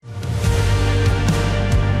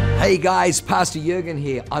Hey guys, Pastor Jurgen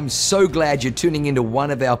here. I'm so glad you're tuning into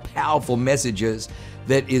one of our powerful messages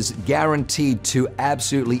that is guaranteed to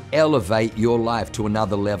absolutely elevate your life to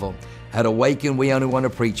another level. At Awaken, we only want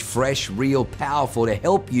to preach fresh, real, powerful to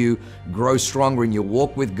help you grow stronger in your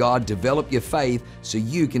walk with God, develop your faith so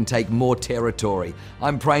you can take more territory.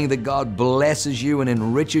 I'm praying that God blesses you and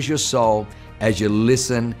enriches your soul as you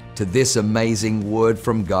listen to this amazing word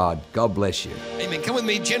from God. God bless you. Amen. Come with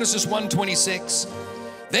me, Genesis 1:26.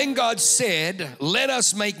 Then God said, let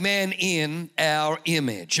us make man in our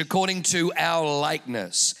image, according to our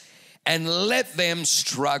likeness, and let them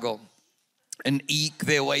struggle and eke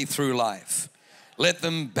their way through life. Let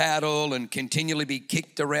them battle and continually be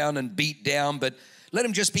kicked around and beat down, but let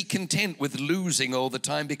them just be content with losing all the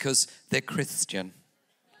time because they're Christian.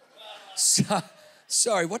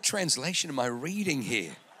 Sorry, what translation am I reading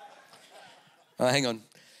here? Oh, hang on.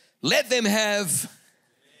 Let them have...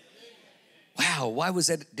 Wow, why was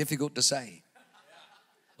that difficult to say?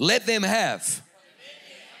 Let them have.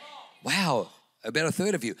 Wow, about a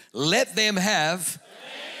third of you. Let them have.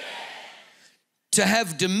 To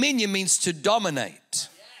have dominion means to dominate.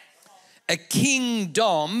 A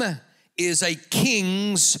kingdom is a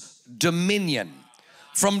king's dominion.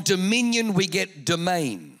 From dominion we get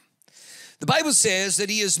domain. The Bible says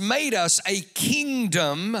that He has made us a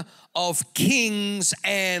kingdom of kings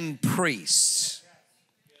and priests.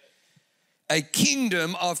 A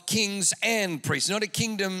kingdom of kings and priests, not a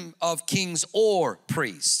kingdom of kings or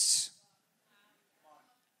priests.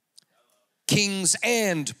 Kings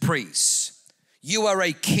and priests. You are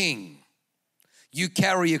a king. You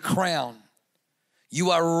carry a crown.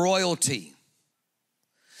 You are royalty.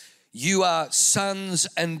 You are sons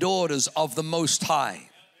and daughters of the Most High.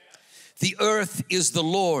 The earth is the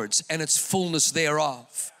Lord's and its fullness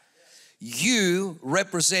thereof. You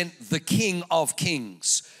represent the King of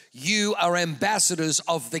Kings. You are ambassadors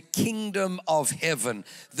of the kingdom of heaven,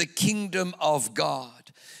 the kingdom of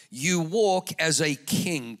God. You walk as a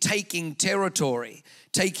king, taking territory,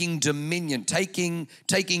 taking dominion, taking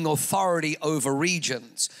authority over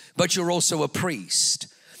regions, but you're also a priest.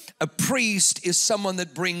 A priest is someone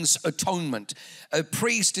that brings atonement. A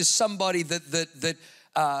priest is somebody that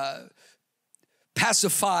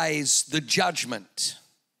pacifies the judgment.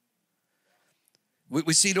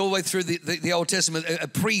 We see it all the way through the Old Testament. A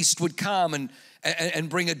priest would come and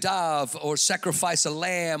bring a dove or sacrifice a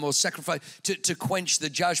lamb or sacrifice to quench the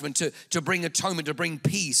judgment, to bring atonement, to bring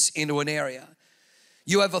peace into an area.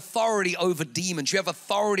 You have authority over demons. You have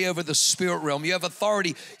authority over the spirit realm. You have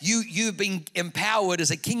authority. You've been empowered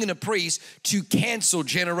as a king and a priest to cancel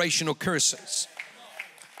generational curses.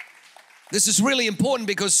 This is really important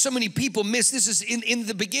because so many people miss. This is in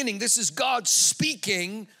the beginning. This is God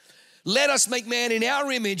speaking. Let us make man in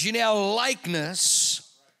our image, in our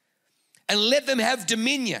likeness, and let them have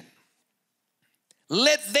dominion.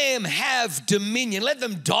 Let them have dominion. Let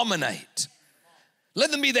them dominate. Let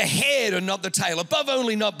them be the head and not the tail, above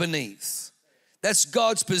only, not beneath. That's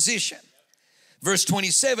God's position. Verse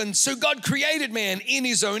 27, so God created man in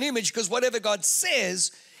His own image because whatever God says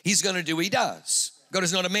He's going to do, He does. God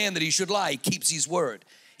is not a man that He should lie. He keeps His word.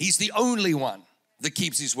 He's the only one that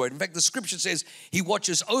keeps His word. In fact, the scripture says He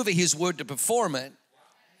watches over His word to perform it.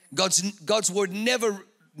 God's word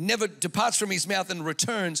never departs from His mouth and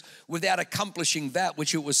returns without accomplishing that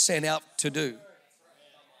which it was sent out to do.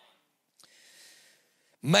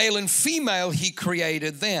 Male and female He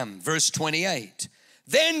created them. Verse 28.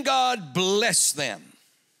 Then God blessed them.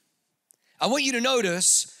 I want you to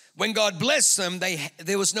notice when God blessed them,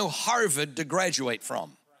 there was no Harvard to graduate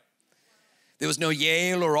from. There was no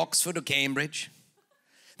Yale or Oxford or Cambridge.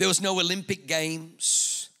 There was no Olympic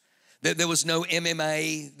Games. There was no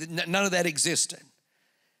MMA. None of that existed.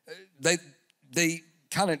 They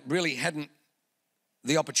kind of really hadn't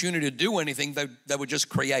the opportunity to do anything. They were just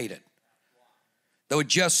created. They were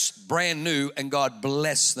just brand new, and God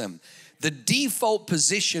blessed them. The default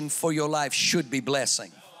position for your life should be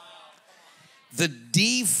blessing. The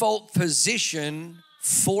default position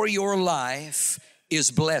for your life is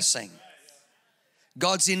blessing.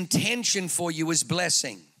 God's intention for you is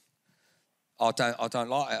blessing. I don't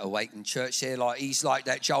like it awake in church there. Like he's like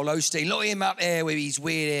that Joel Osteen. Look at him up there with his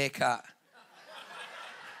weird haircut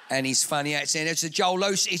and his funny accent. It's a Joel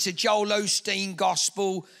Osteen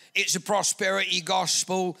gospel. It's a prosperity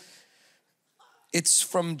gospel. It's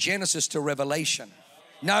from Genesis to Revelation.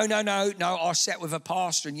 No. I sat with a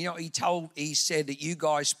pastor, and he said that you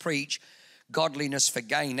guys preach godliness for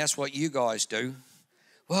gain. That's what you guys do.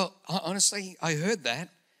 Well, honestly, I heard that.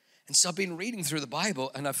 And so I've been reading through the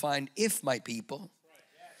Bible, and I find, if my people,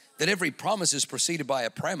 that every promise is preceded by a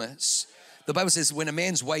premise. The Bible says when a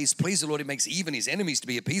man's ways please the Lord, he makes even his enemies to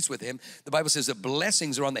be at peace with him. The Bible says that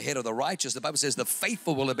blessings are on the head of the righteous. The Bible says the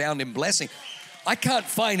faithful will abound in blessing. I can't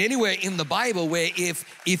find anywhere in the Bible where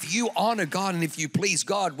if you honor God and if you please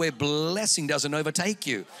God, where blessing doesn't overtake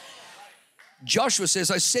you. Joshua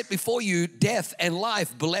says, I set before you death and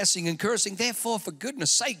life, blessing and cursing. Therefore, for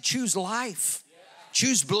goodness sake, choose life.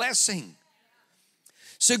 Choose blessing.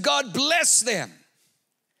 So God bless them.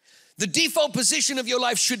 The default position of your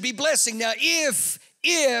life should be blessing. Now, if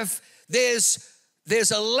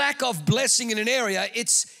there's a lack of blessing in an area,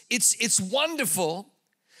 it's wonderful,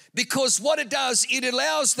 because what it does, it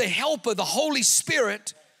allows the helper, the Holy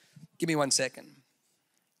Spirit. Give me 1 second.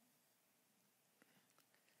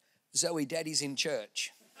 Zoe, Daddy's in church.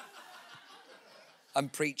 I'm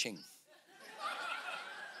preaching.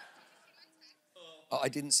 Oh, I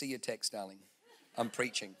didn't see your text, darling. I'm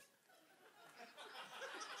preaching.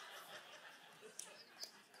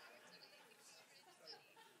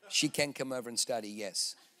 She can come over and study,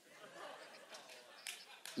 yes.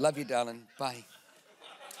 Love you, darling. Bye.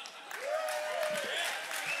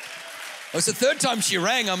 It was the third time she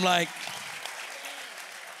rang. I'm like,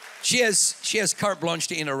 she has carte blanche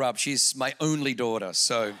to interrupt. She's my only daughter,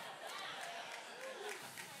 so.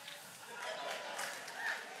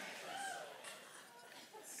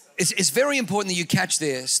 It's very important that you catch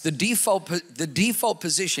this. The default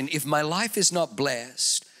position, if my life is not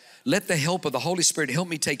blessed, let the help of the Holy Spirit help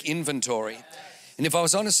me take inventory. And if I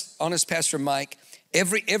was honest, Pastor Mike,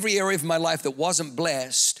 every area of my life that wasn't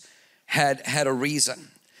blessed had a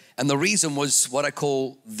reason. And the reason was what I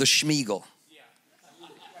call the schmiegel.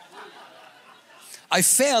 I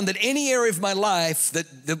found that any area of my life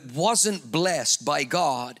that wasn't blessed by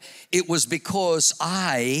God, it was because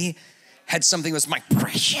I had something that was my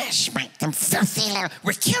precious, them filthy,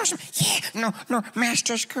 recuse me. Yeah, no,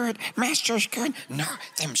 master's good. No,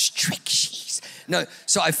 them strictures. No,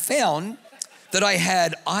 so I found that I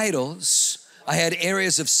had idols, I had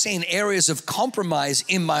areas of sin, areas of compromise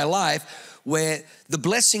in my life where the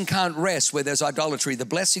blessing can't rest where there's idolatry. The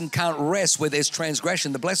blessing can't rest where there's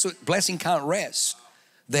transgression. The blessing can't rest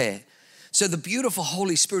there. So the beautiful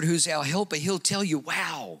Holy Spirit, who's our helper, he'll tell you,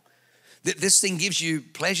 wow, this thing gives you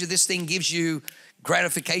pleasure. This thing gives you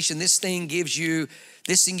gratification. This thing you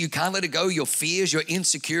can't let it go. Your fears, your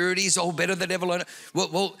insecurities, better than ever learn.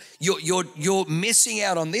 Well, you're missing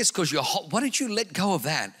out on this because why don't you let go of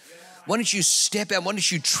that? Why don't you step out? Why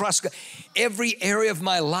don't you trust God? Every area of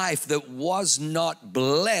my life that was not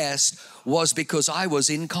blessed was because I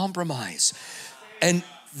was in compromise. And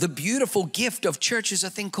the beautiful gift of church is a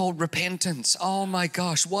thing called repentance. Oh my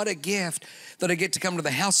gosh, what a gift that I get to come to the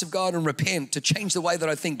house of God and repent, to change the way that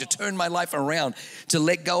I think, to turn my life around, to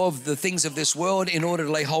let go of the things of this world in order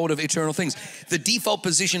to lay hold of eternal things. The default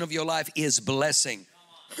position of your life is blessing.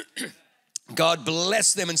 God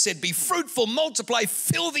blessed them and said, be fruitful, multiply,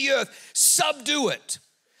 fill the earth, subdue it.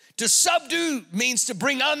 To subdue means to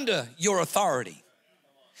bring under your authority.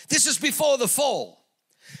 This is before the fall.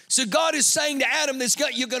 So God is saying to Adam,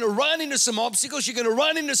 you're going to run into some obstacles, you're going to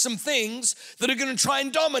run into some things that are going to try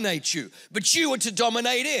and dominate you, but you are to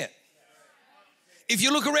dominate it. If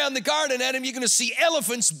you look around the garden, Adam, you're going to see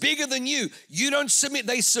elephants bigger than you. You don't submit,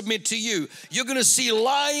 they submit to you. You're going to see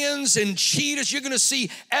lions and cheetahs. You're going to see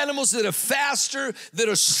animals that are faster, that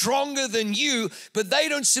are stronger than you, but they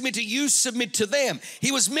don't submit to you, submit to them.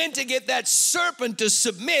 He was meant to get that serpent to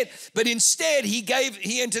submit, but instead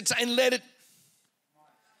he entertained and let it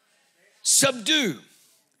subdue.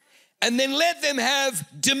 And then let them have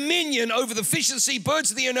dominion over the fish of the sea,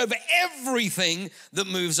 birds of the air, and over everything that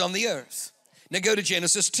moves on the earth. Now go to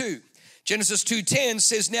Genesis 2. Genesis 2:10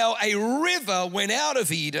 says, now a river went out of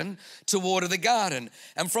Eden to water the garden.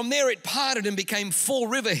 And from there it parted and became 4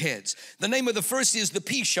 riverheads. The name of the first is the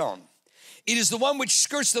Pishon. It is the one which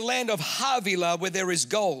skirts the land of Havilah where there is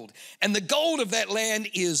gold. And the gold of that land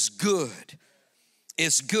is good.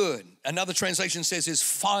 It's good. Another translation says is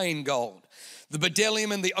fine gold. The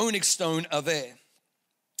bdellium and the onyx stone are there.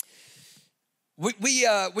 We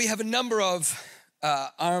have a number of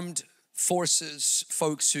armed forces,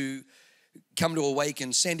 folks who come to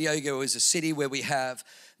Awaken. San Diego is a city where we have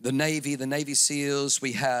the Navy SEALs,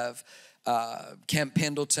 we have Camp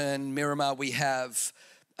Pendleton, Miramar, we have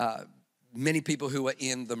many people who are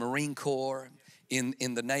in the Marine Corps, in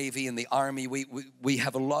the Navy, in the Army. We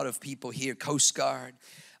have a lot of people here, Coast Guard.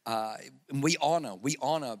 And we honor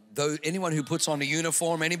though anyone who puts on a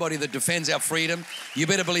uniform, anybody that defends our freedom. You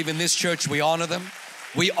better believe in this church we honor them.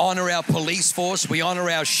 We honor our police force. We honor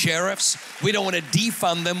our sheriffs. We don't want to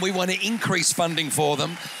defund them. We want to increase funding for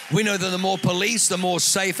them. We know that the more police, the more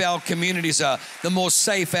safe our communities are, the more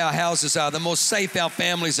safe our houses are, the more safe our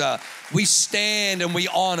families are. We stand and we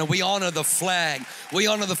honor the flag. We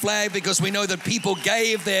honor the flag because we know that people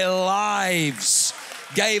gave their lives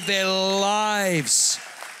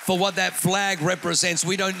for what that flag represents.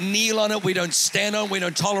 We don't kneel on it, we don't stand on it, we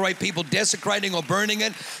don't tolerate people desecrating or burning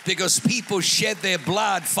it because people shed their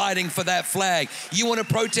blood fighting for that flag. You want to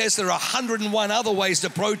protest? There are 101 other ways to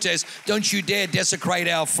protest. Don't you dare desecrate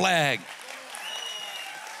our flag.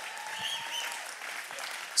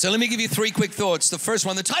 So let me give you 3 quick thoughts. The first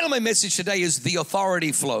one, the title of my message today is The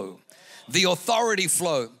Authority Flow. The Authority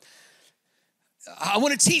Flow. I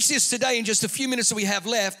want to teach this today in just a few minutes that we have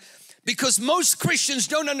left, because most Christians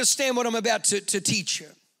don't understand what I'm about to teach you.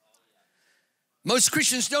 Most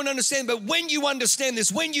Christians don't understand, but when you understand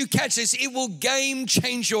this, when you catch this, it will game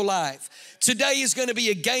change your life. Today is going to be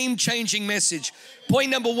a game changing message. Point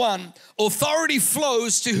number 1, authority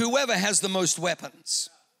flows to whoever has the most weapons.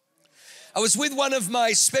 I was with one of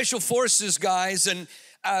my special forces guys, and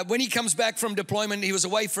when he comes back from deployment, he was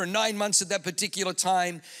away for 9 months at that particular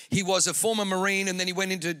time. He was a former Marine, and then he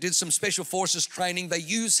went into did some special forces training. They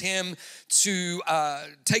use him to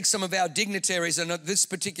take some of our dignitaries, and at this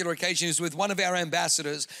particular occasion, he was with one of our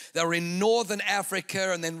ambassadors. They were in northern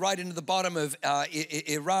Africa, and then right into the bottom of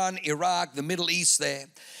Iran, Iraq, the Middle East there.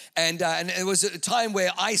 And it was a time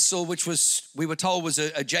where ISIL, which was, we were told was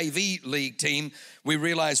a JV league team, we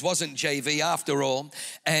realized wasn't JV after all,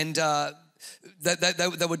 and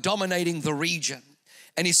they were dominating the region.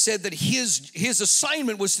 And he said that his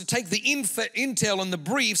assignment was to take the intel and the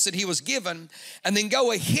briefs that he was given and then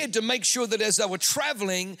go ahead to make sure that as they were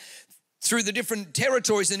traveling through the different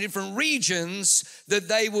territories and different regions, that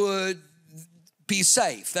they would be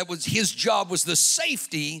safe. That was his job, was the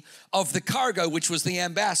safety of the cargo, which was the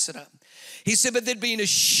ambassador. He said, but there'd been a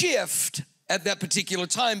shift at that particular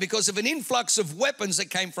time because of an influx of weapons that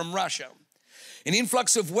came from Russia. An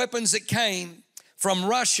influx of weapons that came from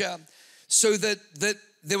Russia, so that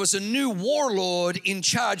there was a new warlord in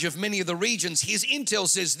charge of many of the regions. His intel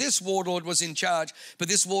says this warlord was in charge, but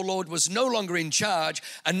this warlord was no longer in charge.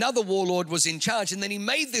 Another warlord was in charge. And then he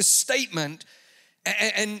made this statement,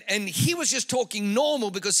 and he was just talking normal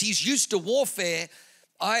because he's used to warfare.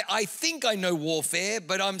 I think I know warfare,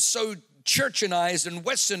 but I'm so churchanized and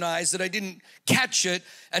westernized that I didn't catch it,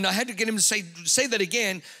 and I had to get him to say that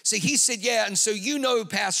again. So he said, yeah, and so you know,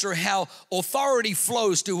 Pastor, how authority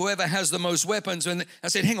flows to whoever has the most weapons. And I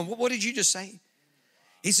said, hang on, what did you just say?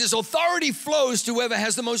 He says, authority flows to whoever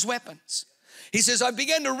has the most weapons. He says, I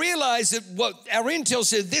began to realize that what our intel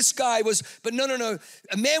said, this guy was, but no.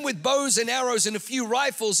 A man with bows and arrows and a few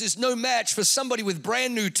rifles is no match for somebody with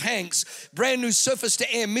brand new tanks, brand new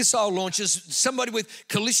surface-to-air missile launchers, somebody with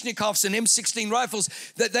Kalashnikovs and M16 rifles.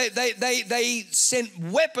 That they sent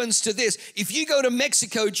weapons to this. If you go to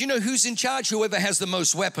Mexico, do you know who's in charge? Whoever has the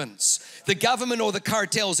most weapons. The government or the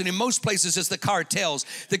cartels, and in most places it's the cartels.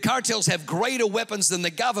 The cartels have greater weapons than the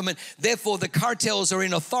government, therefore the cartels are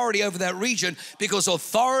in authority over that region, because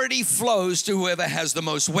authority flows to whoever has the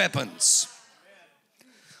most weapons.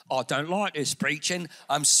 Oh, I don't like this preaching.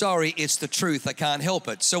 I'm sorry, it's the truth. I can't help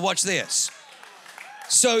it. So watch this.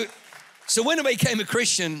 So when I became a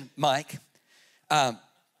Christian, Mike, I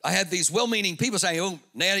had these well-meaning people saying, oh,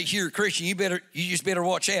 now that you're a Christian, you just better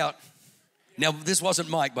watch out. Now, this wasn't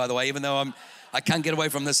Mike, by the way, even though I can't get away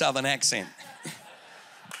from the southern accent.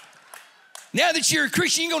 Now that you're a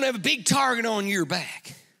Christian, you're going to have a big target on your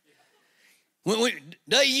back. When the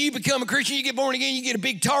day you become a Christian, you get born again, you get a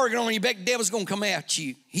big target on your back, the devil's going to come at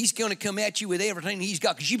you. He's going to come at you with everything he's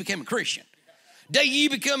got because you became a Christian. The day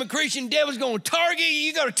you become a Christian, the devil's going to target you.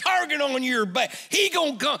 You got a target on your back. He's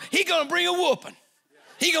going to bring a whooping.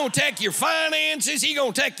 He's going to attack your finances. He's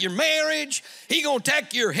going to attack your marriage. He's going to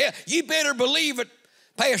attack your health. You better believe it,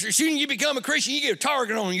 Pastor. As soon as you become a Christian, you get a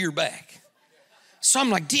target on your back. So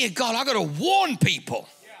I'm like, dear God, I got to warn people.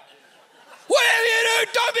 Whatever you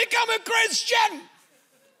do, don't become a Christian.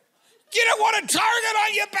 You don't want a target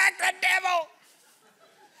on your back, the devil.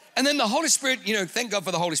 And then the Holy Spirit, thank God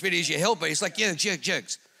for the Holy Spirit, he's your helper. He's like, yeah,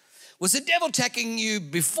 jerks. Was the devil attacking you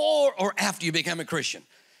before or after you became a Christian?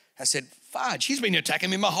 I said, fudge, he's been attacking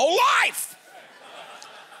me my whole life.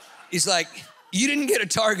 He's like, you didn't get a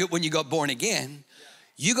target when you got born again.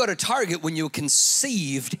 You got a target when you were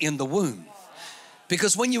conceived in the womb.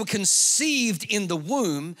 Because when you were conceived in the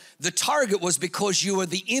womb, the target was because you were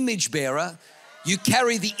the image bearer. You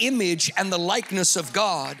carry the image and the likeness of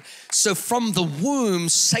God. So from the womb,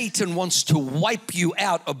 Satan wants to wipe you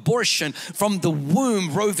out. Abortion. From the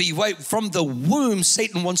womb, Roe v. Wade, from the womb,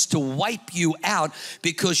 Satan wants to wipe you out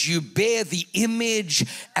because you bear the image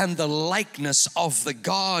and the likeness of the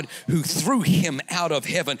God who threw him out of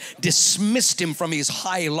heaven, dismissed him from his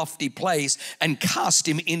high, lofty place, and cast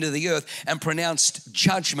him into the earth and pronounced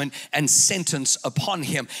judgment and sentence upon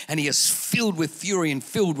him. And he is filled with fury and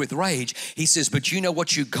filled with rage. He says, but you know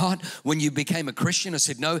what you got when you became a Christian? I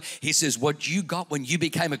said, no. He says, what you got when you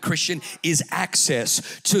became a Christian is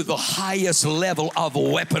access to the highest level of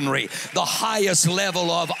weaponry, the highest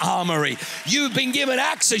level of armory. You've been given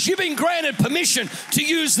access. You've been granted permission to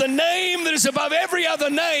use the name that is above every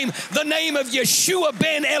other name, the name of Yeshua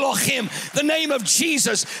ben Elohim, the name of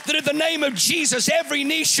Jesus, that at the name of Jesus, every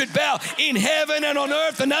knee should bow in heaven and on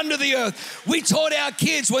earth and under the earth. We taught our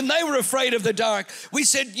kids when they were afraid of the dark, we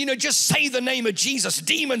said, just say the name of Jesus.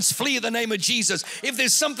 Demons flee the name of Jesus. If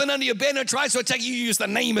there's something under your bed that tries to attack you, use the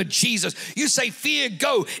name of Jesus. You say fear,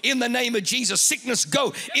 go in the name of Jesus. Sickness,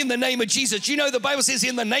 go in the name of Jesus. The Bible says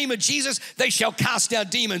in the name of Jesus, they shall cast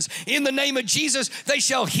out demons. In the name of Jesus, they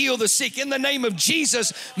shall heal the sick. In the name of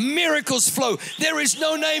Jesus, miracles flow. There is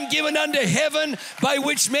no name given under heaven by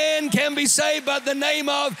which man can be saved but the name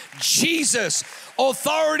of Jesus.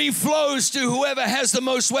 Authority flows to whoever has the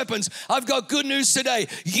most weapons. I've got good news today.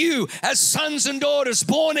 You, as sons and daughters,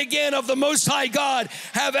 born again of the Most High God,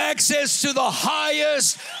 have access to the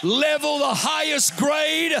highest level, the highest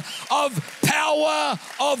grade of power,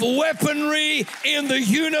 of weaponry in the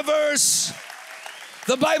universe.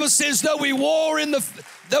 The Bible says, though we war in the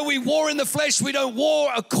flesh, we don't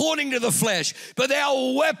war according to the flesh, but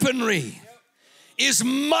our weaponry is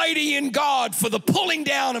mighty in God for the pulling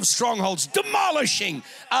down of strongholds, demolishing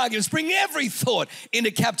arguments, bring every thought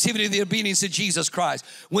into captivity to the obedience of Jesus Christ.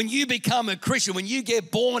 When you become a Christian, when you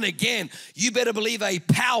get born again, you better believe a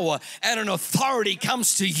power and an authority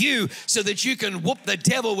comes to you so that you can whoop the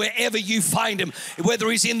devil wherever you find him.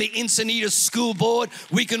 Whether he's in the Encinitas school board,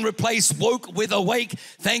 we can replace woke with awake.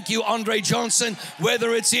 Thank you, Andre Johnson.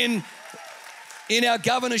 Whether it's in our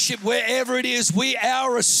governorship, wherever it is,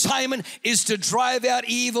 our assignment is to drive out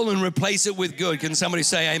evil and replace it with good. Can somebody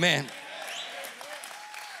say amen?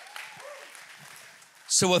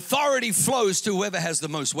 So authority flows to whoever has the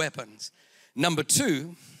most weapons. Number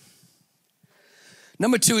two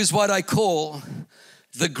is what I call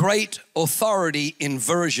the great authority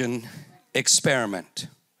inversion experiment.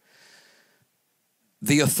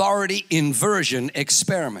 The authority inversion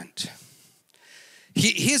experiment.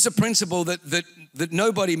 Here's a principle that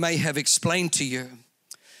nobody may have explained to you.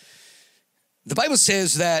 The Bible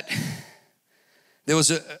says that there was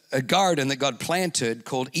a garden that God planted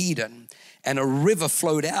called Eden, and a river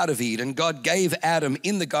flowed out of Eden. God gave Adam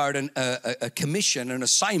in the garden a commission, an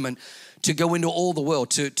assignment to go into all the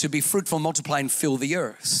world, to be fruitful, multiply, and fill the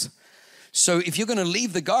earth. So if you're going to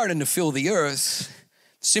leave the garden to fill the earth,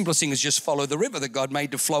 the simplest thing is just follow the river that God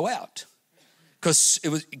made to flow out. Because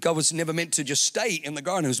God was never meant to just stay in the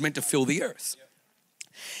garden. It was meant to fill the earth.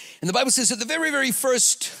 And the Bible says at the very, very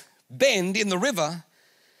first bend in the river,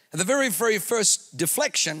 at the very, very first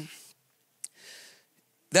deflection,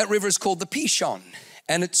 that river is called the Pishon.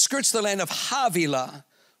 And it skirts the land of Havilah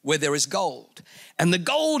where there is gold. And the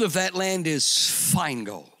gold of that land is fine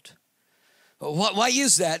gold. Why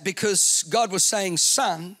is that? Because God was saying,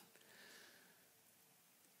 son,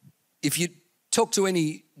 if you talk to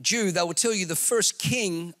any Jew, they will tell you the first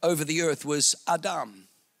king over the earth was Adam.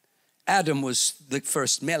 Adam was the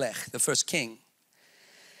first Melech, the first king.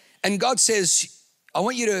 And God says, I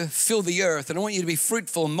want you to fill the earth and I want you to be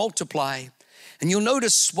fruitful and multiply. And you'll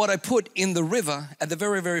notice what I put in the river at the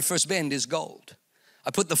very, very first bend is gold. I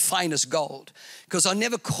put the finest gold because I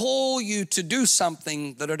never call you to do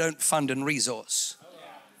something that I don't fund and resource.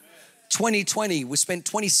 2020, we spent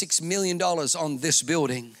 $26 million on this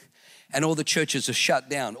building. And all the churches are shut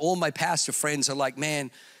down. All my pastor friends are like,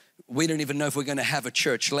 man, we don't even know if we're going to have a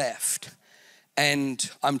church left.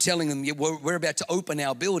 And I'm telling them, we're about to open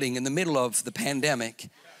our building in the middle of the pandemic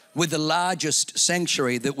with the largest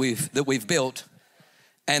sanctuary that we've built.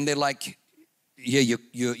 And they're like, yeah,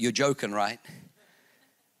 you're joking, right?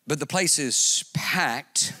 But the place is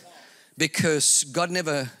packed because God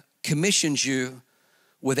never commissions you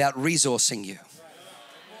without resourcing you.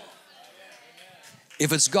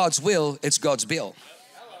 If it's God's will, it's God's bill.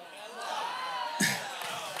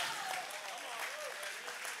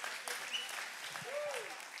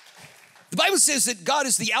 The Bible says that God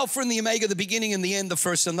is the Alpha and the Omega, the beginning and the end, the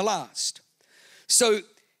first and the last. So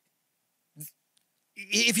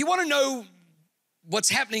if you want to know what's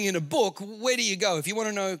happening in a book, where do you go? If you want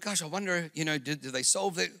to know, gosh, I wonder, do they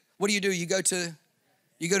solve it? What do? You go to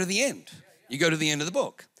You go to the end. You go to the end of the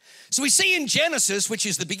book. So we see in Genesis, which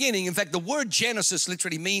is the beginning. In fact, the word Genesis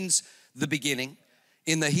literally means the beginning.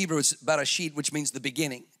 In the Hebrew, it's Bereshit, which means the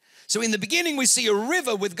beginning. So in the beginning, we see a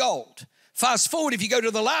river with gold. Fast forward, if you go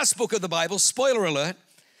to the last book of the Bible, spoiler alert,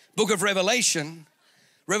 book of Revelation.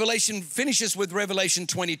 Revelation finishes with Revelation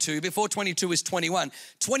 22. Before 22 is 21.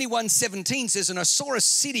 21:17 says, and I saw a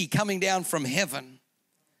city coming down from heaven,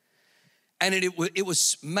 and it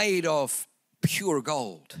was made of pure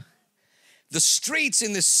gold. The streets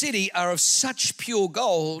in the city are of such pure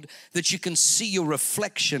gold that you can see your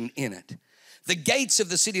reflection in it. The gates of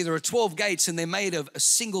the city, there are 12 gates, and they're made of a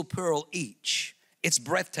single pearl each. It's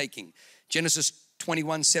breathtaking. Genesis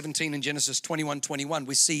 21:17 and Genesis 21:21,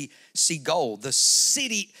 we see gold. The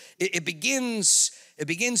city, it begins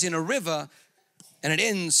in a river and it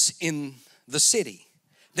ends in the city.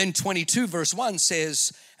 Then 22 verse 1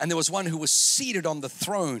 says, and there was one who was seated on the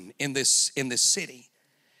throne in this city.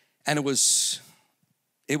 And it was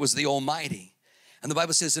the Almighty. And the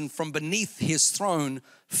Bible says, and from beneath his throne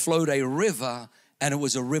flowed a river, and it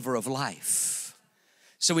was a river of life.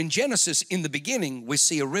 So in Genesis, in the beginning, we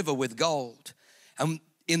see a river with gold. And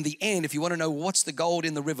in the end, if you want to know what's the gold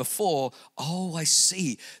in the river for, oh, I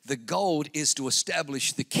see. The gold is to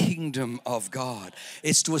establish the kingdom of God.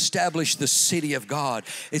 It's to establish the city of God.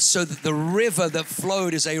 It's so that the river that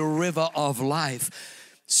flowed is a river of life.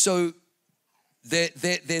 So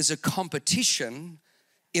there's a competition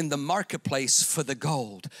in the marketplace for the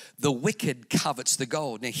gold. The wicked covets the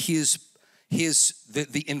gold. Now here's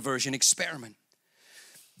the inversion experiment.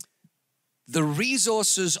 The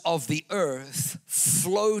resources of the earth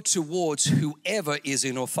flow towards whoever is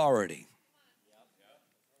in authority.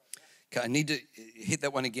 Okay, I need to hit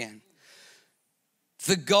that one again.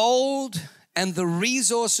 The gold and the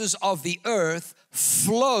resources of the earth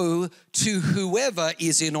flow to whoever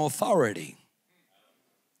is in authority.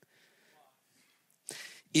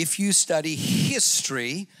 If you study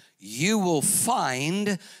history, you will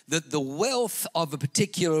find that the wealth of a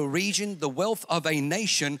particular region, the wealth of a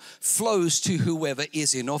nation flows to whoever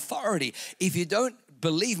is in authority. If you don't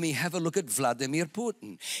believe me, have a look at Vladimir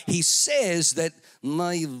Putin. He says that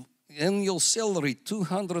my annual salary,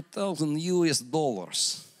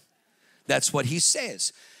 $200,000. That's what he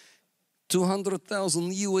says.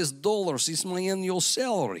 $200,000 is my annual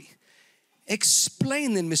salary.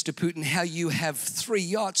 Explain then, Mr. Putin, how you have 3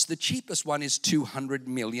 yachts. The cheapest one is $200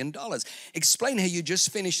 million. Explain how you just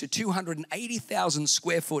finished a 280,000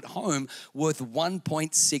 square foot home worth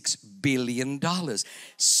 $1.6 billion.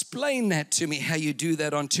 Explain that to me, how you do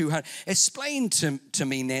that on 200. Explain to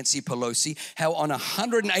me, Nancy Pelosi, how on a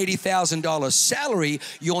 $180,000 salary,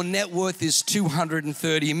 your net worth is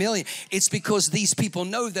 $230 million. It's because these people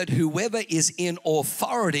know that whoever is in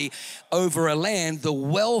authority over a land, the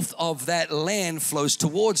wealth of that land flows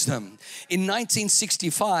towards them. In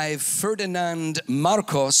 1965, Ferdinand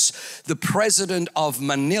Marcos, the president of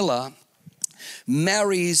Manila,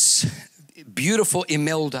 marries beautiful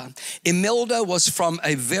Imelda. Imelda was from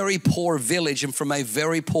a very poor village and from a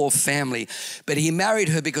very poor family, but he married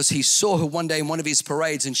her because he saw her one day in one of his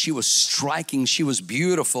parades and she was striking, she was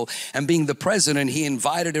beautiful, and being the president, he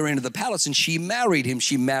invited her into the palace and she married him.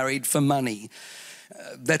 She married for money.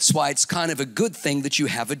 That's why it's kind of a good thing that you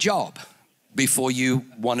have a job before you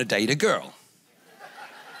want to date a girl.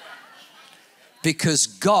 Because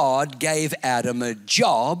God gave Adam a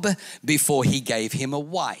job before he gave him a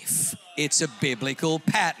wife. It's a biblical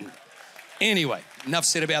pattern. Anyway, enough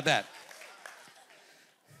said about that.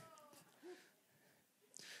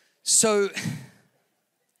 So,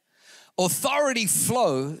 authority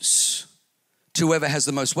flows to whoever has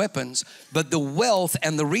the most weapons, but the wealth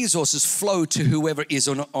and the resources flow to whoever is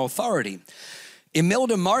on authority.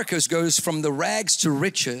 Imelda Marcos goes from the rags to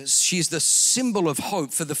riches. She's the symbol of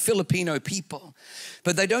hope for the Filipino people.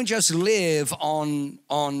 But they don't just live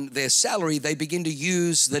on their salary. They begin to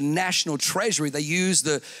use the national treasury. They use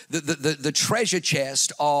the treasure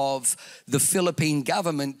chest of the Philippine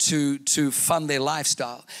government to fund their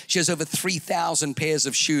lifestyle. She has over 3,000 pairs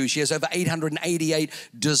of shoes. She has over 888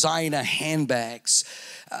 designer handbags.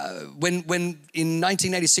 When in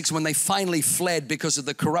 1986, when they finally fled because of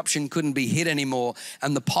the corruption couldn't be hid anymore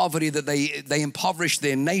and the poverty that they impoverished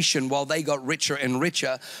their nation while they got richer and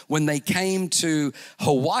richer, when they came to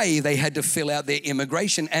Hawaii, they had to fill out their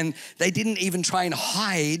immigration, and they didn't even try and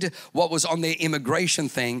hide what was on their immigration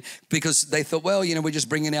thing because they thought, well, you know, we're just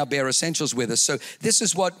bringing our bare essentials with us. So this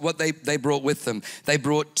is what they brought with them. They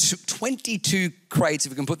brought 22 crates,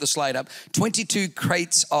 if we can put the slide up, 22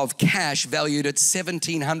 crates of cash valued at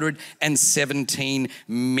 $1,717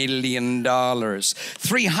 million.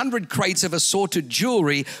 300 crates of assorted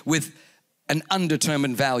jewelry with an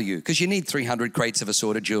undetermined value, because you need 300 crates of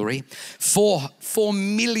assorted jewelry. $4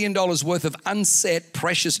 million worth of unset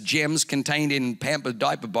precious gems contained in pampered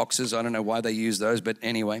diaper boxes. I don't know why they use those, but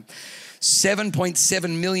anyway.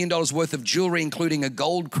 $7.7 million worth of jewelry, including a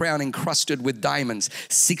gold crown encrusted with diamonds,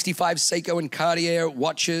 65 Seiko and Cartier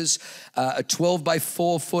watches, a 12 by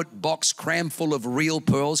 4 foot box crammed full of real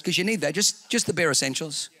pearls, because you need that, just the bare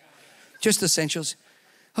essentials. Just essentials.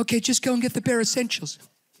 Okay, just go and get the bare essentials.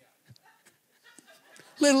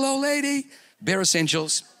 Little old lady. Bare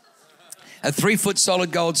essentials. A 3-foot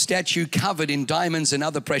solid gold statue covered in diamonds and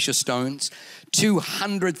other precious stones,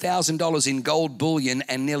 $200,000 in gold bullion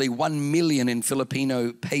and nearly $1 million in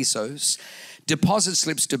Filipino pesos. Deposit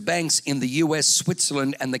slips to banks in the US,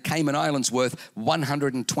 Switzerland, and the Cayman Islands worth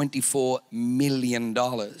 $124 million.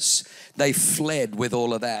 They fled with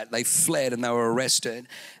all of that. They fled and they were arrested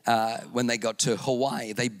when they got to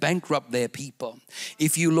Hawaii. They bankrupt their people.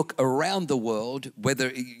 If you look around the world,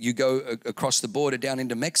 whether you go across the border down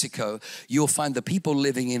into Mexico, you'll find the people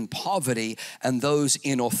living in poverty and those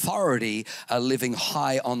in authority are living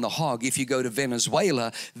high on the hog. If you go to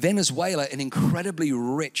Venezuela, an incredibly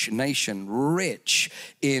rich nation, rich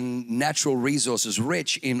in natural resources,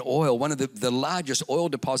 rich in oil, one of the largest oil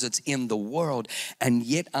deposits in the world, and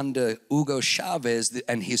yet under Hugo Chavez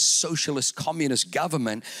and his socialist communist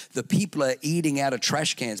government, the people are eating out of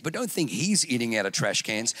trash cans. But don't think he's eating out of trash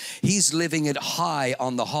cans. He's living it high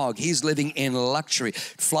on the hog. He's living in luxury,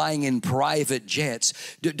 flying in private jets.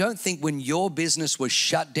 Don't think when your business was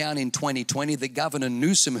shut down in 2020 that Governor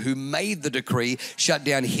Newsom, who made the decree, shut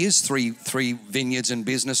down his three vineyards and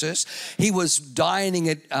businesses. He was dining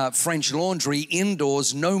at French Laundry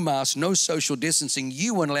indoors, no mask, no social distancing.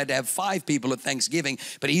 You weren't allowed to have 5 people at Thanksgiving,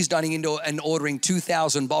 but he's dining indoor and ordering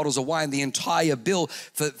 2,000 bottles of wine. The entire bill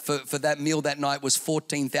for that meal that night was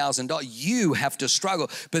 $14,000. You have to struggle,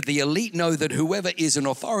 but the elite know that whoever is in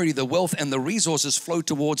authority, the wealth and the resources flow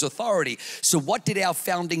towards authority. So what did our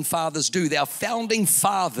founding fathers do? Our founding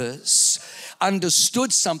fathers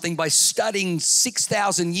understood something by studying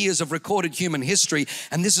 6,000 years of recorded human history,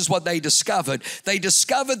 and this is what they discovered. They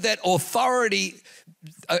discovered that authority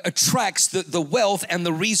attracts the wealth and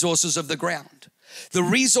the resources of the ground. The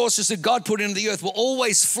resources that God put into the earth will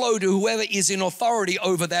always flow to whoever is in authority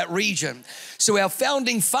over that region. So our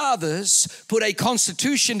founding fathers put a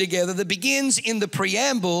constitution together that begins in the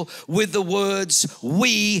preamble with the words,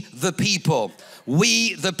 "We the people."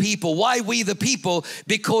 We the people. Why we the people?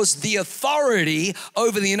 Because the authority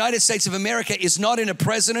over the United States of America is not in a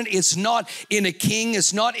president, it's not in a king,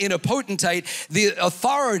 it's not in a potentate. The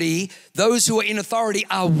authority, those who are in authority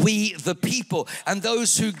are we the people. And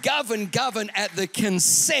those who govern at the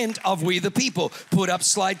consent of we the people. Put up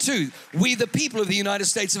slide 2. We the people of the United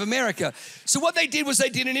States of America. So what they did was they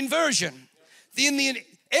did an inversion.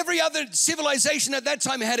 Every other civilization at that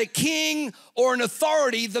time had a king or an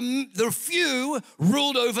authority. The few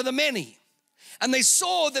ruled over the many. And they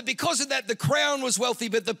saw that because of that, the crown was wealthy,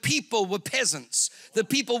 but the people were peasants. The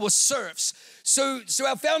people were serfs. So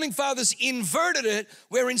our founding fathers inverted it,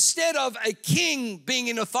 where instead of a king being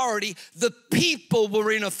in authority, the people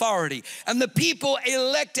were in authority. And the people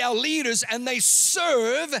elect our leaders, and they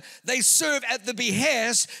serve at the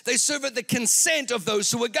behest, they serve at the consent of those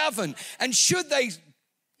who are governed. And should they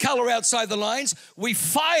color outside the lines, we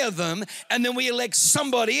fire them, and then we elect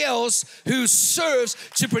somebody else who serves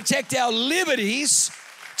to protect our liberties,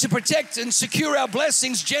 to protect and secure our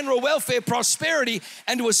blessings, general welfare, prosperity,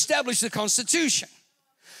 and to establish the Constitution.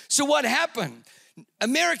 So what happened?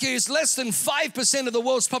 America is less than 5% of the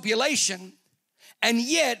world's population, and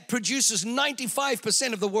yet produces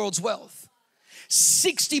 95% of the world's wealth.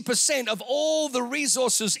 60% of all the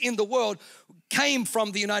resources in the world came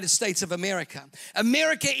from the United States of America.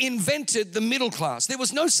 America invented the middle class. There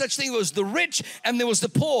was no such thing. There was the rich and there was the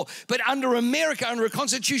poor. But under America, under a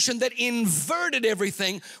constitution that inverted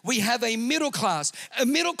everything, we have a middle class. A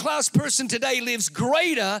middle class person today lives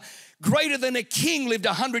greater than a king lived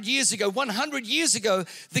 100 years ago. 100 years ago,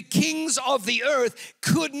 the kings of the earth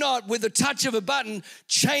could not, with a touch of a button,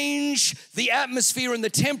 change the atmosphere and the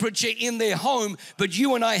temperature in their home, but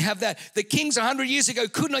you and I have that. The kings 100 years ago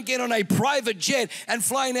could not get on a private jet and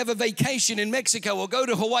fly and have a vacation in Mexico or go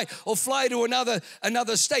to Hawaii or fly to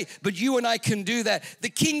another state, but you and I can do that. The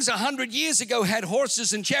kings 100 years ago had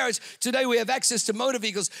horses and chariots. Today we have access to motor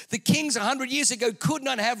vehicles. The kings 100 years ago could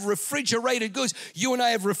not have refrigerated goods. You and I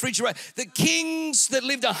have refrigerated. The kings that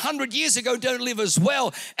lived 100 years ago don't live as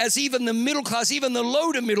well as even the middle class, even the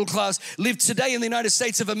low to middle class live today in the United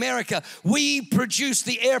States of America. We produce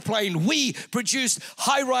the airplane. We produce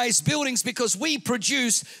high-rise buildings because we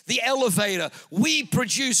produce the elevator. We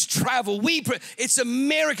produce travel. It's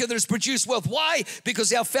America that has produced wealth. Why?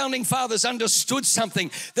 Because our founding fathers understood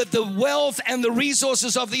something, that the wealth and the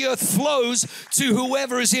resources of the earth flows to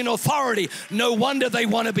whoever is in authority. No wonder they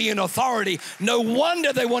want to be in authority. No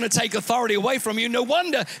wonder they want to take authority away from you. No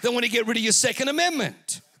wonder they want to get rid of your Second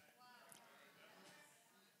Amendment.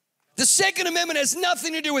 The Second Amendment has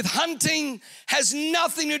nothing to do with hunting, has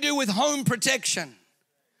nothing to do with home protection.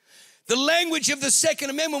 The language of the Second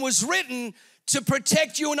Amendment was written to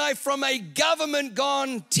protect you and I from a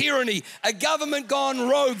government-gone tyranny, a government-gone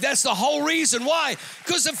rogue. That's the whole reason. Why?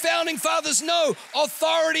 Because the founding fathers know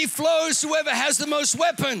authority flows to whoever has the most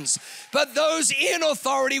weapons. But those in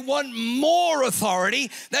authority want more authority.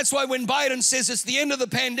 That's why when Biden says it's the end of the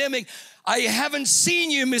pandemic, I haven't seen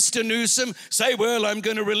you, Mr. Newsom, say, well, I'm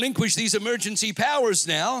going to relinquish these emergency powers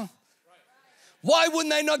now. Why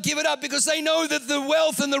wouldn't they not give it up? Because they know that the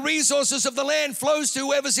wealth and the resources of the land flows to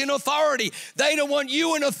whoever's in authority. They don't want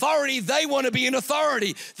you in authority. They want to be in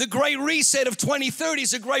authority. The Great Reset of 2030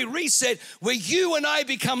 is a great reset where you and I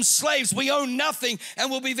become slaves. We own nothing and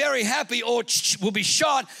we'll be very happy or we'll be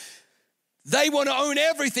shot. They want to own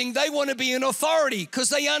everything. They want to be in authority because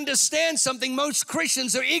they understand something most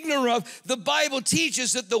Christians are ignorant of. The Bible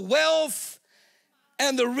teaches that the wealth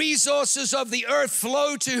and the resources of the earth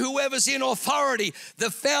flow to whoever's in authority. The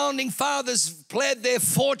founding fathers pled their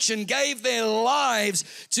fortune, gave their lives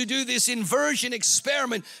to do this inversion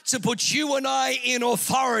experiment to put you and I in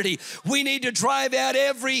authority. We need to drive out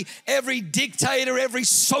every dictator, every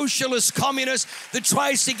socialist communist that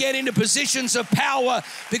tries to get into positions of power,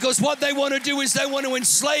 because what they want to do is they want to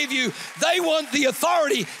enslave you. They want the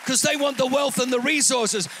authority because they want the wealth and the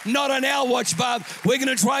resources. Not on our watch, Bob. We're going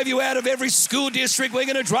to drive you out of every school district. We're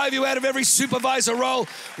going to drive you out of every supervisor role.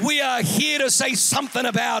 We are here to say something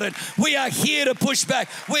about it. We are here to push back.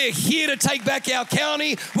 We're here to take back our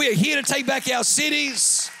county. We're here to take back our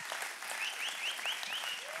cities.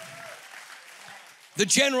 The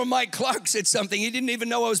General Mike Clark said something. He didn't even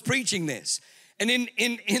know I was preaching this. And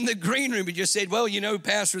in the green room, he just said, well, you know,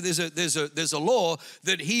 Pastor, there's a law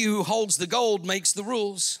that he who holds the gold makes the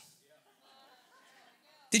rules.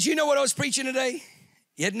 Did you know what I was preaching today?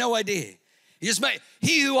 You had no idea.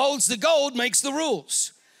 He who holds the gold makes the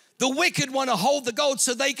rules. The wicked want to hold the gold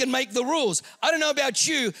so they can make the rules. I don't know about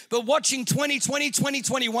you, but watching 2020,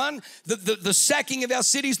 2021, the sacking of our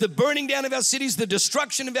cities, the burning down of our cities, the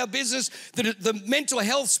destruction of our business, the mental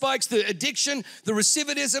health spikes, the addiction, the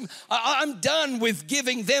recidivism, I'm done with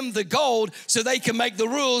giving them the gold so they can make the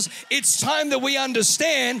rules. It's time that we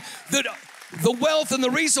understand that the wealth and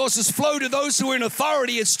the resources flow to those who are in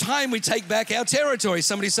authority. It's time we take back our territory.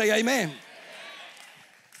 Somebody say amen.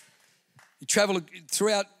 You travel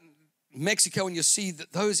throughout Mexico and you see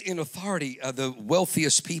that those in authority are the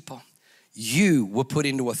wealthiest people. You were put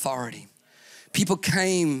into authority. People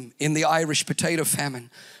came in the Irish potato famine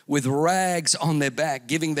with rags on their back,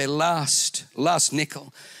 giving their last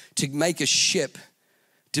nickel to make a ship,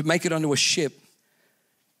 to make it onto a ship,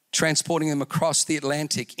 transporting them across the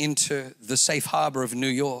Atlantic into the safe harbor of New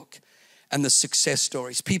York. And the success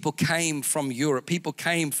stories. People came from Europe. People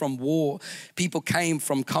came from war. People came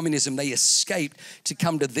from communism. They escaped to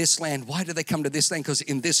come to this land. Why did they come to this land? Because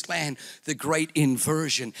in this land, the great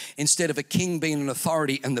inversion, instead of a king being an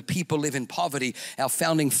authority and the people live in poverty, our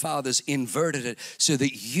founding fathers inverted it so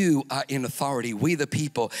that you are in authority. We the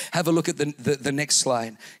people. Have a look at the next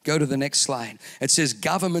slide. Go to the next slide. It says,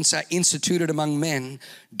 governments are instituted among men,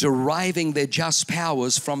 deriving their just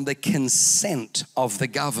powers from the consent of the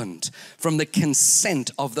governed. From the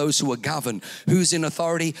consent of those who are governed. Who's in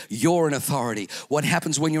authority? You're in authority. What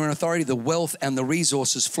happens when you're in authority? The wealth and the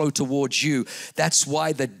resources flow towards you. That's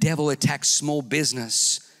why the devil attacks small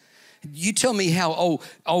business. You tell me how,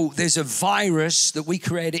 there's a virus that we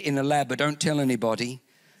created in a lab, but don't tell anybody,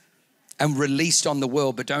 and released on the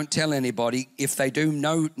world, but don't tell anybody. If they do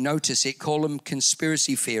notice it, call them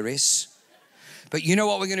conspiracy theorists. But you know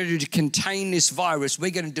what we're going to do to contain this virus?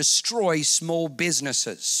 We're going to destroy small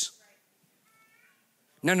businesses.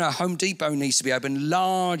 No, Home Depot needs to be open.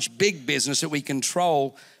 Large, big business that we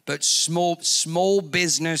control, but small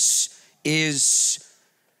business is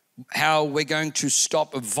how we're going to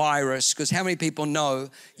stop a virus. Because how many people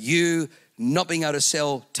know you not being able to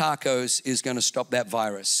sell tacos is going to stop that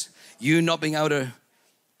virus? You not being able to...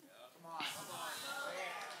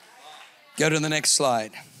 Go to the next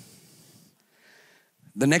slide.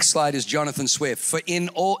 The next slide is Jonathan Swift. For in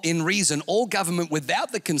reason, all government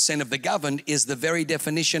without the consent of the governed is the very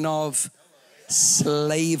definition of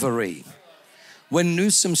slavery. When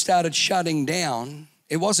Newsom started shutting down,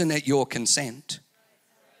 it wasn't at your consent.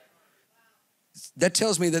 That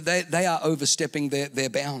tells me that they are overstepping their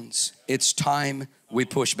bounds. It's time we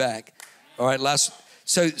push back. All right,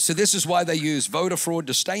 so this is why they use voter fraud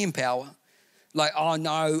to stay in power. Like, oh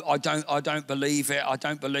no, I don't believe it. I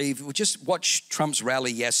don't believe it. Well, just watch Trump's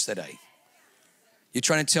rally yesterday. You're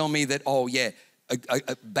trying to tell me that, oh yeah,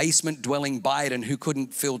 a basement dwelling Biden who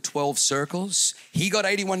couldn't fill 12 circles, he got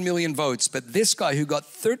 81 million votes, but this guy who got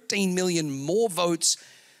 13 million more votes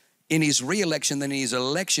in his re-election than in his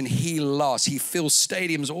election, he lost. He fills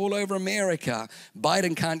stadiums all over America.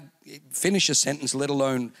 Biden can't finish a sentence, let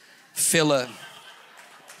alone fill a,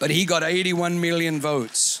 but he got 81 million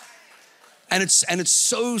votes. And it's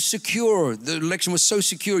so secure. The election was so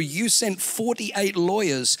secure. You sent 48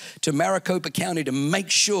 lawyers to Maricopa County to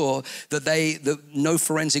make sure that no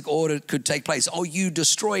forensic audit could take place. Oh, you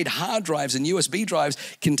destroyed hard drives and USB drives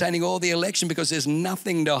containing all the election because there's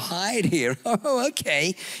nothing to hide here. Oh,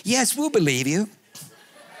 okay. Yes, we'll believe you.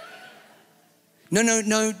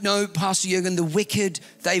 No, Pastor Jurgen, the wicked,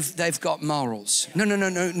 they've got morals. No,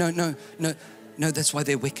 that's why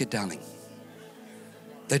they're wicked, darling.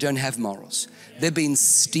 They don't have morals. They've been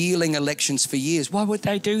stealing elections for years. Why would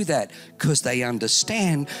they do that? Because they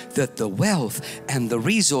understand that the wealth and the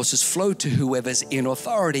resources flow to whoever's in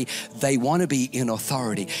authority. They want to be in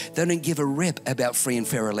authority. They don't give a rip about free and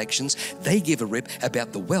fair elections. They give a rip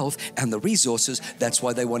about the wealth and the resources. That's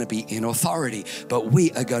why they want to be in authority. But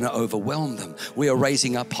we are going to overwhelm them. We are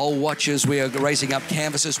raising up poll watchers. We are raising up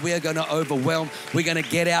canvassers. We are going to overwhelm. We're going to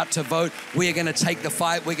get out to vote. We are going to take the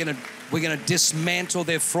fight. We're going to dismantle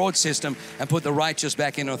their fraud system and put the righteous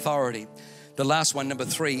back in authority. The last one, number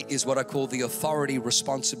 3, is what I call the authority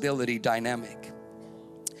responsibility dynamic.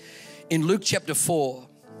 In Luke chapter 4,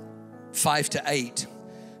 5-8,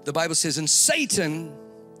 the Bible says, and Satan,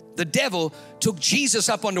 the devil, took Jesus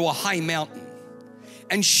up onto a high mountain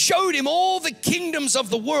and showed him all the kingdoms of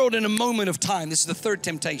the world in a moment of time. This is the third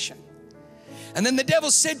temptation. And then the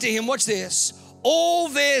devil said to him, watch this, all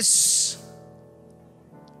this,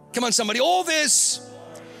 come on somebody, all this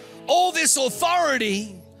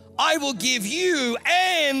authority I will give you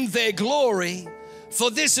and their glory,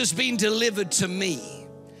 for this has been delivered to me,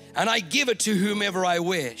 and I give it to whomever I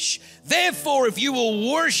wish. Therefore, if you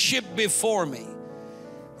will worship before me,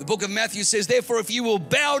 the book of Matthew says, therefore, if you will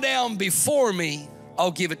bow down before me,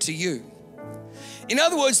 I'll give it to you. In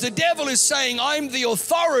other words, the devil is saying, I'm the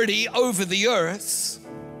authority over the earth.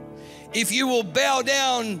 If you will bow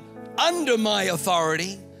down under my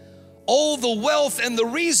authority, all the wealth and the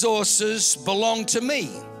resources belong to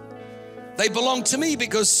me. They belong to me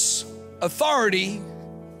because authority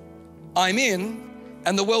I'm in,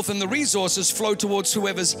 and the wealth and the resources flow towards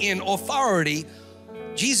whoever's in authority.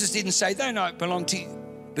 Jesus didn't say they don't belong to you,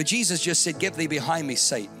 but Jesus just said, get thee behind me,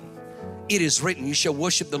 Satan. It is written, you shall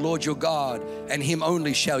worship the Lord your God, and him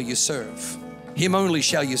only shall you serve. Him only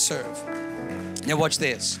shall you serve. Now watch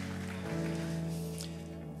this.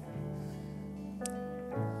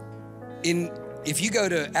 If you go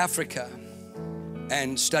to Africa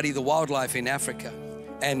and study the wildlife in Africa,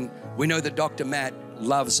 and we know that Dr. Matt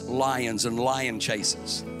loves lions and lion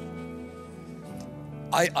chasers.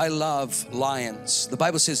 I love lions. The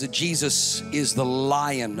Bible says that Jesus is the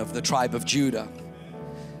lion of the tribe of Judah.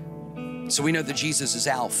 So we know that Jesus is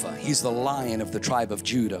Alpha. He's the lion of the tribe of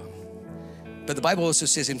Judah. But the Bible also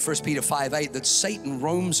says in 1 Peter 5:8 that Satan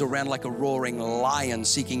roams around like a roaring lion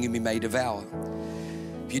seeking whom he may devour.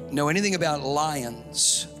 If you know anything about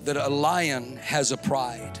lions, that a lion has a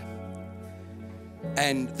pride,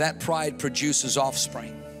 and that pride produces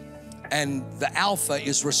offspring, and the alpha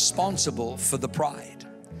is responsible for the pride.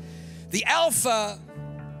 The alpha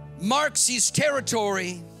marks his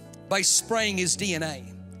territory by spraying his DNA.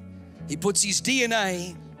 He puts his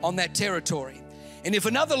DNA on that territory, and if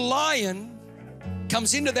another lion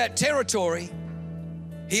comes into that territory,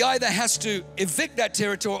 he either has to evict that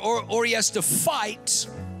territory or he has to fight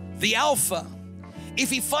the alpha. If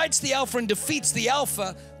he fights the alpha and defeats the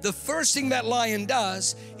alpha, the first thing that lion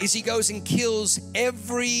does is he goes and kills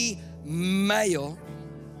every male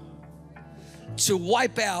to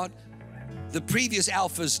wipe out the previous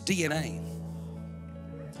alpha's DNA.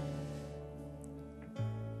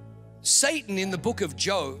 Satan in the book of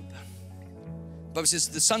Job, the Bible says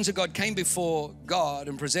the sons of God came before God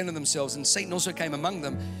and presented themselves, and Satan also came among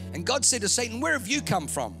them. And God said to Satan, where have you come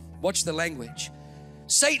from? Watch the language.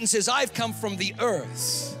 Satan says, I've come from the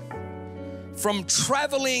earth, from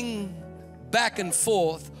traveling back and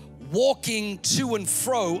forth, walking to and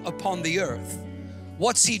fro upon the earth.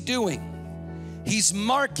 What's he doing? He's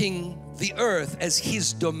marking the earth as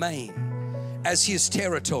his domain, as his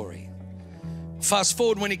territory. Fast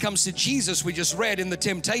forward when he comes to Jesus, we just read in the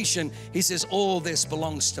temptation, he says, all this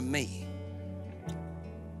belongs to me.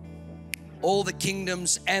 All the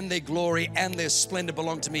kingdoms and their glory and their splendor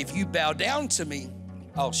belong to me. If you bow down to me,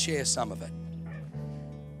 I'll share some of it.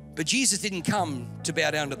 But Jesus didn't come to bow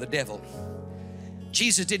down to the devil.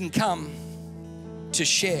 Jesus didn't come to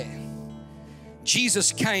share.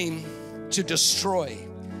 Jesus came to destroy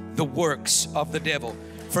the works of the devil.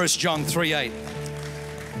 1 John 3:8.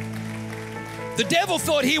 The devil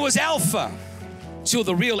thought he was Alpha till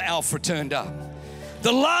the real Alpha turned up.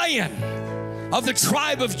 The Lion of the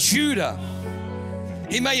tribe of Judah.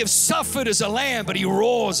 He may have suffered as a lamb, but he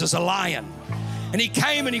roars as a lion. And he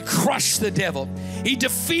came and he crushed the devil. He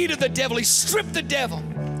defeated the devil. He stripped the devil.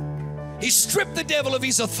 He stripped the devil of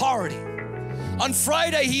his authority. On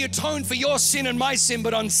Friday, he atoned for your sin and my sin,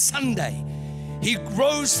 but on Sunday, he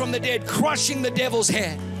rose from the dead, crushing the devil's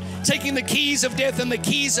head, taking the keys of death and the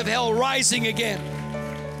keys of hell, rising again.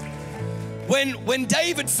 When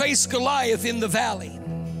David faced Goliath in the valley,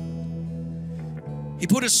 he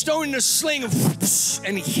put a stone in a sling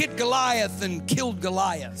and he hit Goliath and killed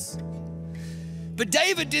Goliath. But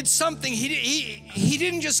David did something. He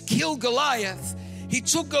didn't just kill Goliath. He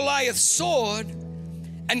took Goliath's sword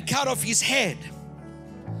and cut off his head.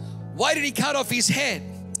 Why did he cut off his head?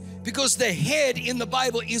 Because the head in the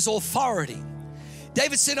Bible is authority.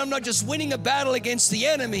 David said, I'm not just winning a battle against the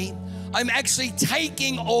enemy, I'm actually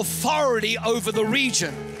taking authority over the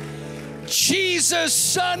region. Jesus,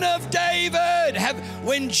 Son of David.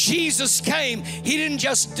 When Jesus came, he didn't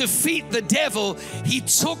just defeat the devil, he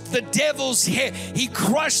took the devil's head. He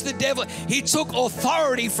crushed the devil. He took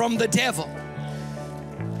authority from the devil.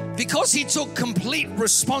 Because he took complete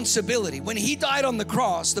responsibility. When he died on the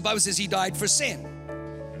cross, the Bible says he died for sin.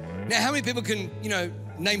 Now, how many people can,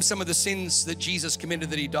 name some of the sins that Jesus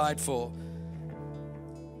committed that he died for?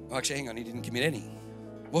 Oh, actually, hang on, he didn't commit any.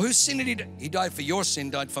 Well, whose sin did he die? He died for your sin,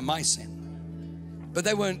 died for my sin. But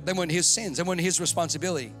they weren't his sins. They weren't his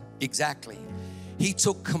responsibility. Exactly. He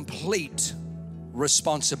took complete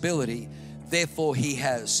responsibility. Therefore, he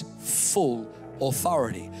has full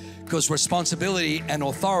authority. Because responsibility and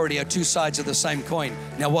authority are two sides of the same coin.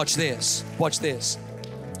 Now watch this. Watch this.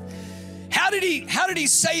 How did he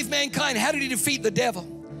save mankind? How did he defeat the devil?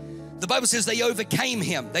 The Bible says they overcame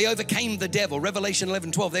him. They overcame the devil. Revelation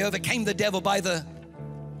 11:12. They overcame the devil by the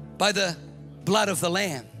blood of the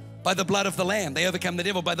Lamb. By the blood of the Lamb. They overcome the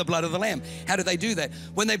devil by the blood of the Lamb. How did they do that?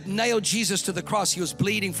 When they nailed Jesus to the cross, he was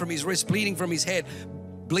bleeding from his wrist, bleeding from his head,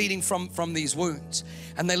 bleeding from these wounds.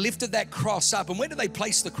 And they lifted that cross up. And where did they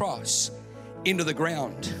place the cross? Into the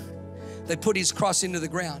ground. They put his cross into the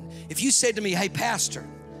ground. If you said to me, hey, Pastor,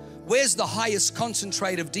 where's the highest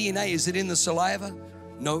concentrate of DNA? Is it in the saliva?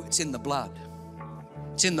 No, it's in the blood.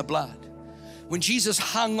 It's in the blood. When Jesus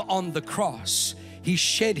hung on the cross, he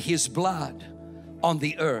shed his blood on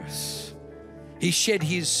the earth. He shed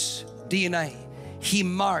his DNA. He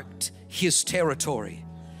marked his territory.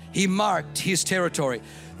 He marked his territory.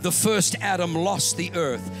 The first Adam lost the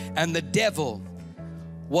earth, and the devil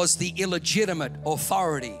was the illegitimate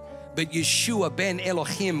authority. But Yeshua ben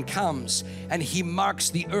Elohim comes and he marks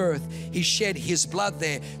the earth. He shed his blood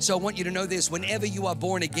there. So I want you to know this: whenever you are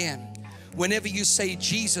born again, whenever you say,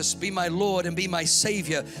 Jesus, be my Lord and be my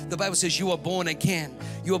Savior, the Bible says you are born again.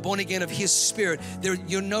 You are born again of his Spirit.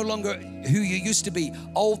 You're no longer who you used to be.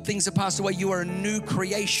 Old things have passed away. You are a new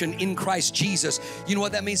creation in Christ Jesus. You know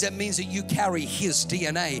what that means? That means that you carry his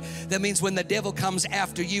DNA. That means when the devil comes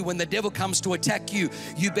after you, when the devil comes to attack you,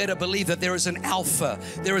 you better believe that there is an alpha.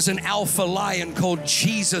 There is an alpha lion called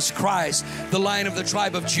Jesus Christ, the Lion of the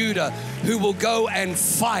tribe of Judah, who will go and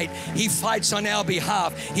fight. He fights on our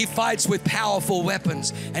behalf. He fights with powerful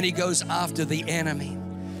weapons, and he goes after the enemy.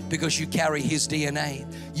 Because you carry his DNA.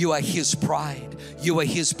 You are his pride. You are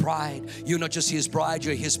his pride. You're not just his bride,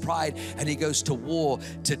 you're his pride. And he goes to war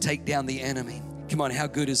to take down the enemy. Come on, how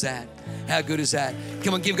good is that? How good is that?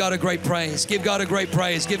 Come on, give God a great praise. Give God a great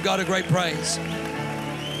praise. Give God a great praise.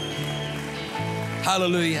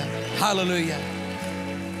 Hallelujah. Hallelujah.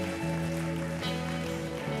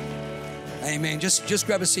 Amen. Just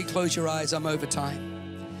grab a seat, close your eyes. I'm over time.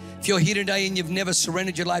 If you're here today and you've never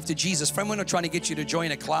surrendered your life to Jesus, friend, we're not trying to get you to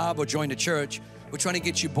join a club or join a church. We're trying to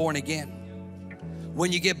get you born again.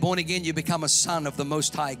 When you get born again, you become a son of the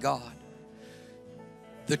Most High God.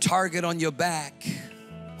 The target on your back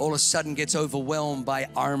all of a sudden gets overwhelmed by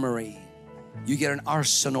armory. You get an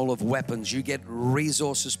arsenal of weapons. You get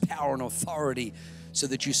resources, power, and authority so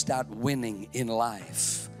that you start winning in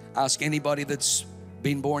life. Ask anybody that's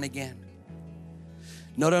been born again.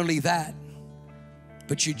 Not only that,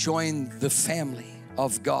 but you join the family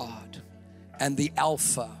of God and the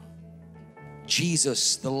Alpha.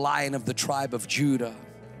 Jesus, the Lion of the tribe of Judah,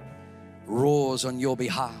 roars on your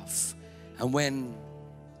behalf. And when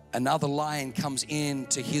another lion comes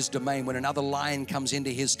into his domain, when another lion comes into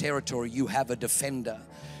his territory, you have a defender.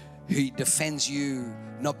 He defends you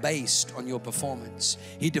not based on your performance.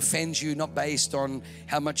 He defends you not based on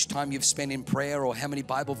how much time you've spent in prayer or how many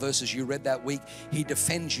Bible verses you read that week. He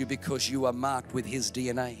defends you because you are marked with His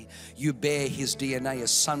DNA. You bear His DNA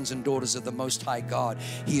as sons and daughters of the Most High God.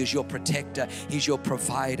 He is your protector. He's your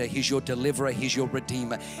provider. He's your deliverer. He's your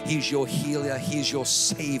redeemer. He's your healer. He's your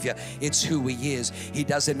savior. It's who He is. He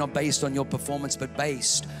does it not based on your performance, but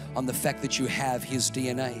based on the fact that you have His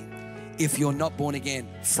DNA. If you're not born again,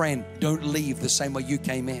 friend, don't leave the same way you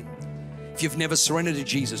came in. If you've never surrendered to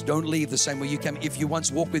Jesus, don't leave the same way you came. If you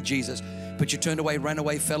once walked with Jesus, but you turned away, ran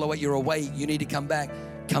away, fell away, you're away, you need to come back.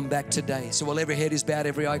 Come back today. So while every head is bowed,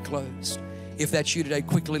 every eye closed, if that's you today,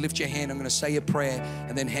 quickly lift your hand. I'm going to say a prayer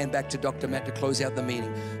and then hand back to Dr. Matt to close out the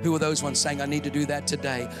meeting. Who are those ones saying, I need to do that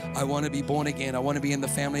today? I want to be born again. I want to be in the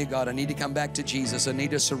family of God. I need to come back to Jesus. I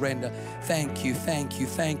need to surrender. Thank you, thank you,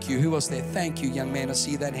 thank you. Who else there? Thank you, young man. I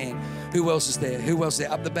see that hand. Who else is there? Who else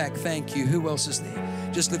there? Up the back. Thank you. Who else is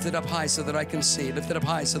there? Just lift it up high so that I can see it. Lift it up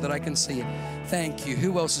high so that I can see it. Thank you.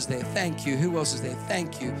 Who else is there? Thank you. Who else is there?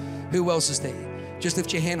 Thank you. Who else is there? Just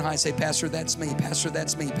lift your hand high. Say, Pastor, that's me. Pastor,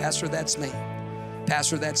 that's me. Pastor, that's me.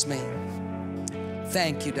 Pastor, that's me.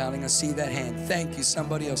 Thank you, darling. I see that hand. Thank you,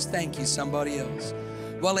 somebody else. Thank you, somebody else.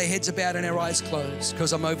 While our heads are bowed and our eyes closed,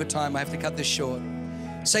 because I'm over time, I have to cut this short.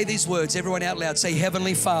 Say these words, everyone out loud. Say,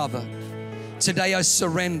 Heavenly Father, today I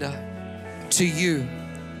surrender to you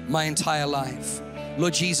my entire life.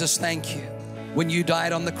 Lord Jesus, thank you. When you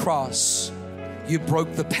died on the cross, you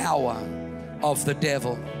broke the power of the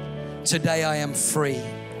devil. Today I am free.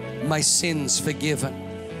 My sins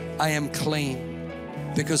forgiven. I am clean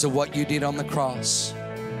because of what you did on the cross.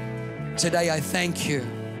 Today I thank you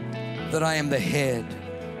that I am the head,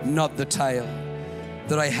 not the tail,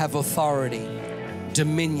 that I have authority,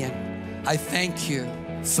 dominion. I thank you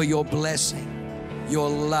for your blessing, your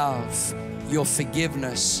love, your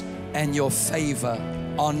forgiveness, and your favor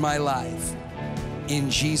on my life. In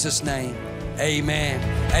Jesus' name, amen.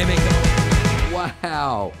 Amen.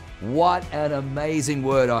 Wow, what an amazing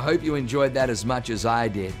word. I hope you enjoyed that as much as I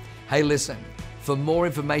did. Hey, listen, for more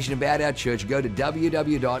information about our church, go to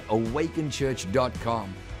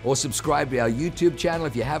www.awakenchurch.com or subscribe to our YouTube channel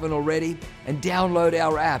if you haven't already, and download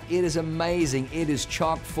our app. It is amazing. It is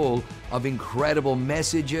chock full of incredible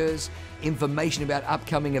messages, information about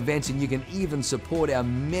upcoming events, and you can even support our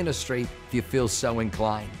ministry if you feel so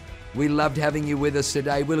inclined. We loved having you with us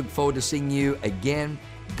today. We look forward to seeing you again.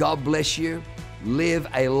 God bless you. Live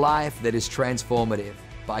a life that is transformative.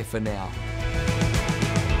 Bye for now.